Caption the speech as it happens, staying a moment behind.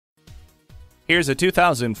Here's a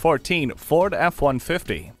 2014 Ford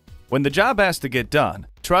F-150. When the job has to get done,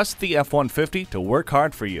 trust the F-150 to work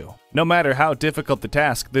hard for you. No matter how difficult the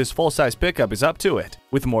task, this full-size pickup is up to it,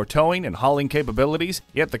 with more towing and hauling capabilities,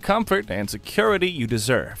 yet the comfort and security you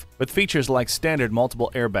deserve. With features like standard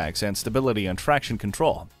multiple airbags and stability and traction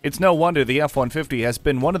control, it's no wonder the F-150 has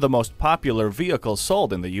been one of the most popular vehicles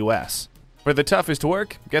sold in the US. For the toughest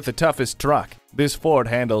work, get the toughest truck. This Ford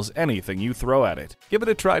handles anything you throw at it. Give it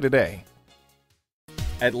a try today.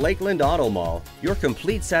 At Lakeland Auto Mall, your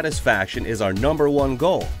complete satisfaction is our #1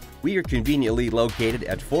 goal. We are conveniently located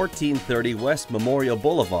at 1430 West Memorial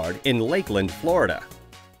Boulevard in Lakeland, Florida.